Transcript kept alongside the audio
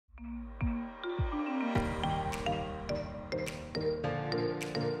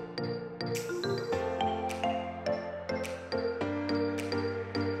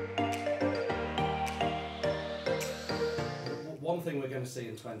going to see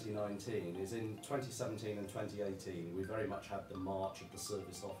in 2019 is in 2017 and 2018 we very much had the march of the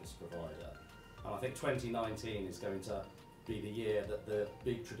serviced office provider, and I think 2019 is going to be the year that the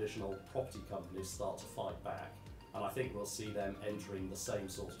big traditional property companies start to fight back, and I think we'll see them entering the same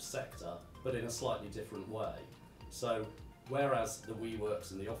sort of sector but in a slightly different way. So whereas the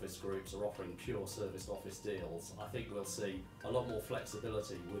WeWorks and the office groups are offering pure serviced office deals, I think we'll see a lot more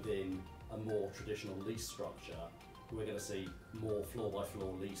flexibility within a more traditional lease structure. We're going to see more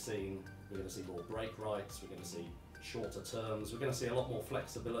floor-by-floor leasing, we're going to see more break rights, we're going to see shorter terms, we're going to see a lot more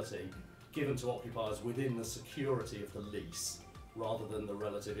flexibility given to occupiers within the security of the lease rather than the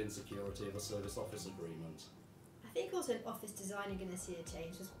relative insecurity of a serviced office agreement. I think also in office design you're going to see a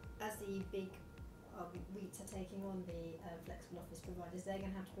change as the big REITs are taking on the flexible office providers. They're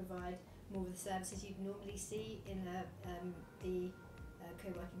going to have to provide more of the services you'd normally see in the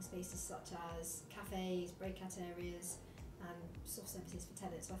co-working spaces, such as cafes, breakout areas and soft services for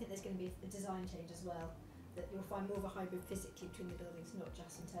tenants. So I think there's going to be a design change as well, that you'll find more of a hybrid physically between the buildings, not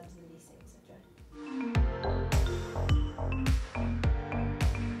just in terms of the leasing, etc.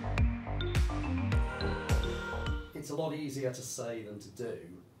 It's a lot easier to say than to do,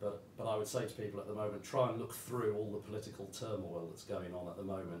 but I would say to people at the moment, try and look through all the political turmoil that's going on at the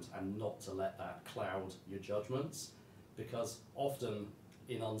moment and not to let that cloud your judgments, because often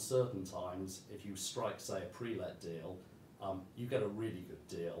in uncertain times, if you strike, say, a pre-let deal, you get a really good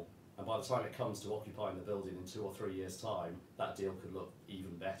deal, and by the time it comes to occupying the building in 2 or 3 years' time, that deal could look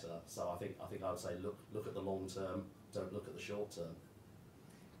even better. So I think I would say look at the long term, don't look at the short term.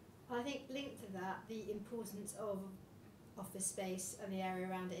 I think linked to that, the importance of office space and the area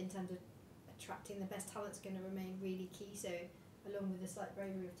around it in terms of attracting the best talent is going to remain really key. So along with the slight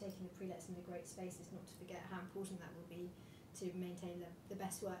bravery of taking the pre-lets into great spaces, not to forget how important that will be to maintain the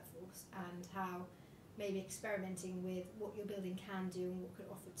best workforce, and how maybe experimenting with what your building can do and what could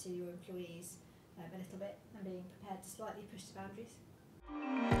offer to your employees a little bit, and being prepared to slightly push the boundaries.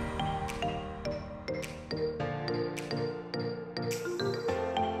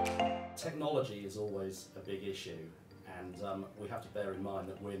 Technology is always a big issue, and we have to bear in mind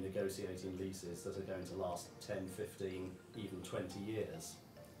that we're negotiating leases that are going to last 10, 15, even 20 years.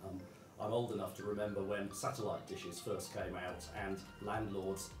 I'm old enough to remember when satellite dishes first came out and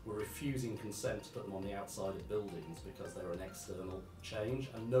landlords were refusing consent to put them on the outside of buildings because they were an external change,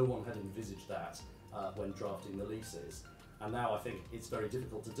 and no one had envisaged that when drafting the leases. And now I think it's very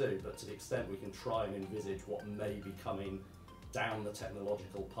difficult to do, but to the extent we can try and envisage what may be coming down the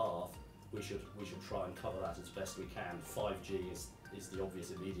technological path, we should try and cover that as best we can. 5G is the obvious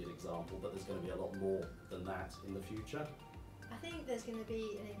immediate example, but there's going to be a lot more than that in the future. I think there's going to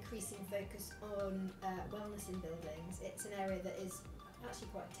be an increasing focus on wellness in buildings. It's an area that is actually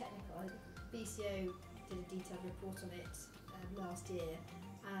quite technical. BCO did a detailed report on it last year,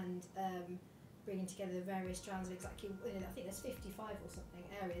 and bringing together the various strands of exactly, I think there's 55 or something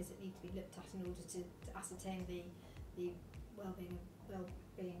areas that need to be looked at in order to ascertain the well-being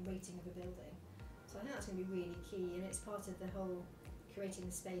rating of a building. So I think that's going to be really key, and it's part of the whole creating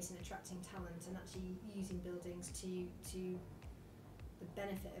the space and attracting talent and actually using buildings to the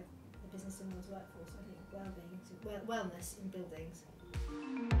benefit of the business and one's workforce. I think well-being, wellness in buildings.